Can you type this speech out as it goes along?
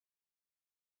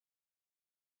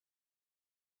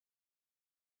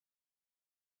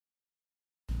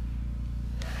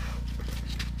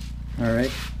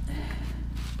Alright,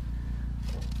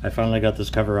 I finally got this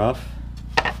cover off.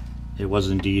 It was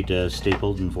indeed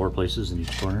stapled in 4 places in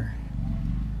each corner.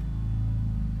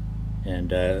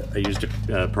 And I used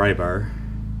a pry bar,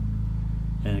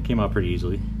 and it came out pretty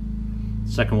easily.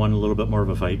 Second one a little bit more of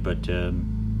a fight, but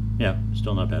yeah,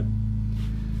 still not bad.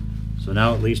 So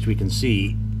now at least we can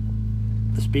see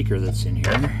the speaker that's in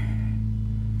here.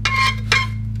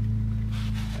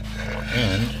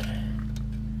 And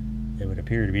it would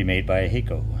appear to be made by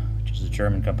Heiko, which is a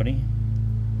German company.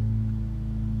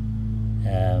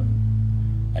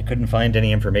 I couldn't find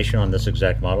any information on this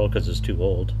exact model because it's too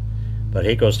old, but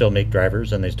Heiko still make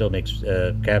drivers, and they still make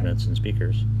cabinets and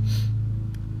speakers.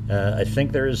 I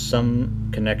think there is some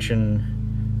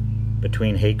connection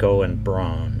between Heiko and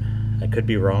Braun. I could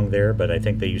be wrong there, but I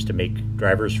think they used to make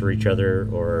drivers for each other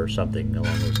or something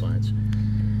along those lines.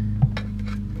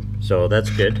 So that's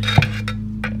good.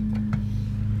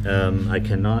 I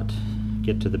cannot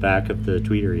get to the back of the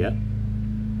tweeter yet.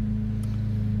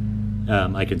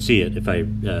 I can see it if I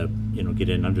get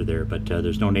in under there, but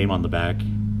there's no name on the back.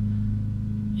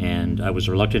 And I was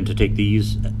reluctant to take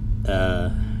these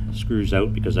screws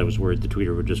out because I was worried the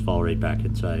tweeter would just fall right back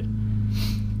inside.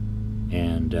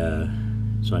 And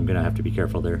so I'm going to have to be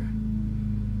careful there.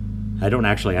 I don't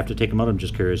actually have to take them out, I'm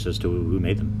just curious as to who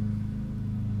made them.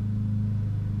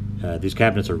 These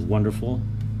cabinets are wonderful,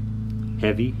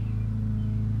 heavy,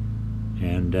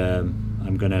 and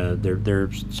I'm gonna.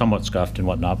 They're somewhat scuffed and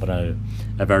whatnot, but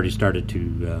I've already started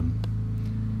to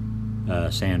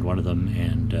sand one of them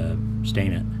and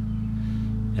stain it.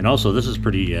 And also, this is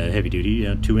pretty heavy duty,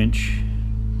 2-inch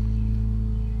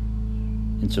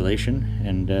insulation,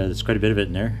 and there's quite a bit of it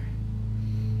in there.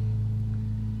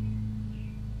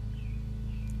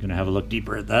 Gonna have a look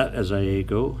deeper at that as I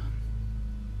go.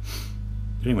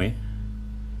 But anyway,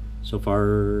 so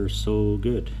far so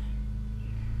good.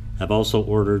 I've also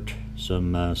ordered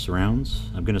some surrounds.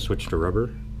 I'm going to switch to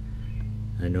rubber.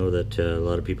 I know that a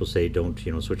lot of people say don't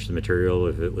switch the material.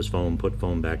 If it was foam, put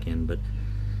foam back in, but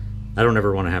I don't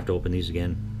ever want to have to open these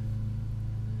again.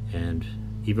 And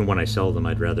even when I sell them,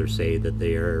 I'd rather say that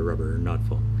they are rubber, not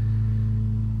foam.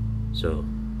 So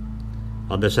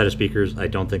on this set of speakers, I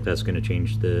don't think that's going to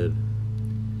change the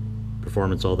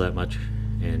performance all that much,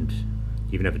 and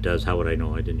even if it does, how would I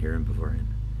know? I didn't hear them beforehand.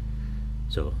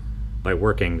 So by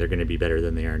working, they're going to be better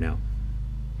than they are now.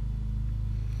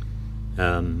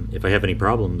 If I have any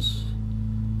problems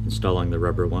installing the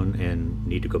rubber one and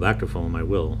need to go back to foam, I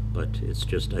will, but it's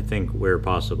just, I think, where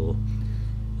possible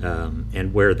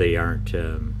and where they aren't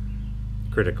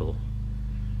critical,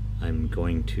 I'm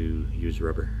going to use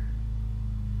rubber.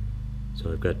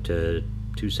 So I've got 2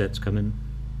 sets coming,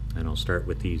 and I'll start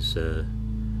with these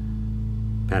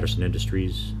Patterson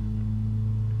Industries,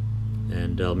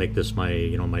 and I'll make this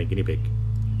my my guinea pig.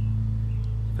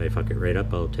 If I fuck it right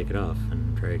up, I'll take it off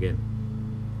and try again.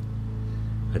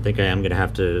 I think I am gonna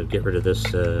have to get rid of this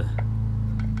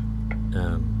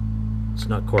it's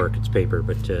not cork, it's paper,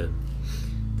 but the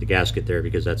gasket there,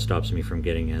 because that stops me from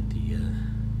getting at the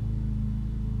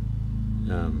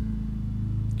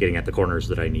corners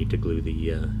that I need to glue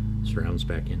the surrounds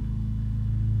back in.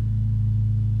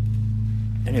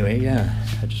 Anyway, yeah,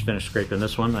 I just finished scraping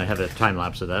this one. I have a time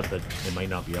lapse of that, but it might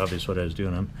not be obvious what I was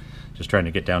doing. I'm just trying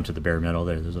to get down to the bare metal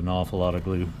there. There's an awful lot of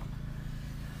glue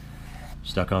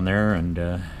stuck on there, and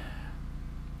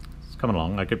it's coming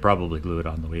along. I could probably glue it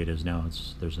on the way it is now.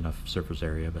 There's enough surface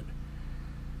area, but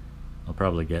I'll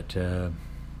probably get some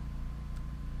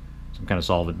kind of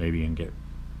solvent maybe and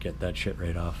get that shit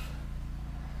right off.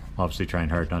 Obviously trying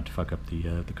hard not to fuck up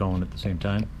the cone at the same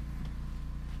time.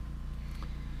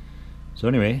 So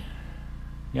anyway,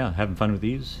 yeah, having fun with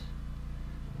these,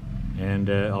 and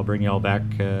I'll bring you all back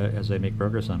as I make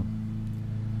progress on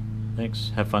them.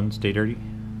 Thanks, have fun, stay dirty,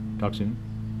 talk soon.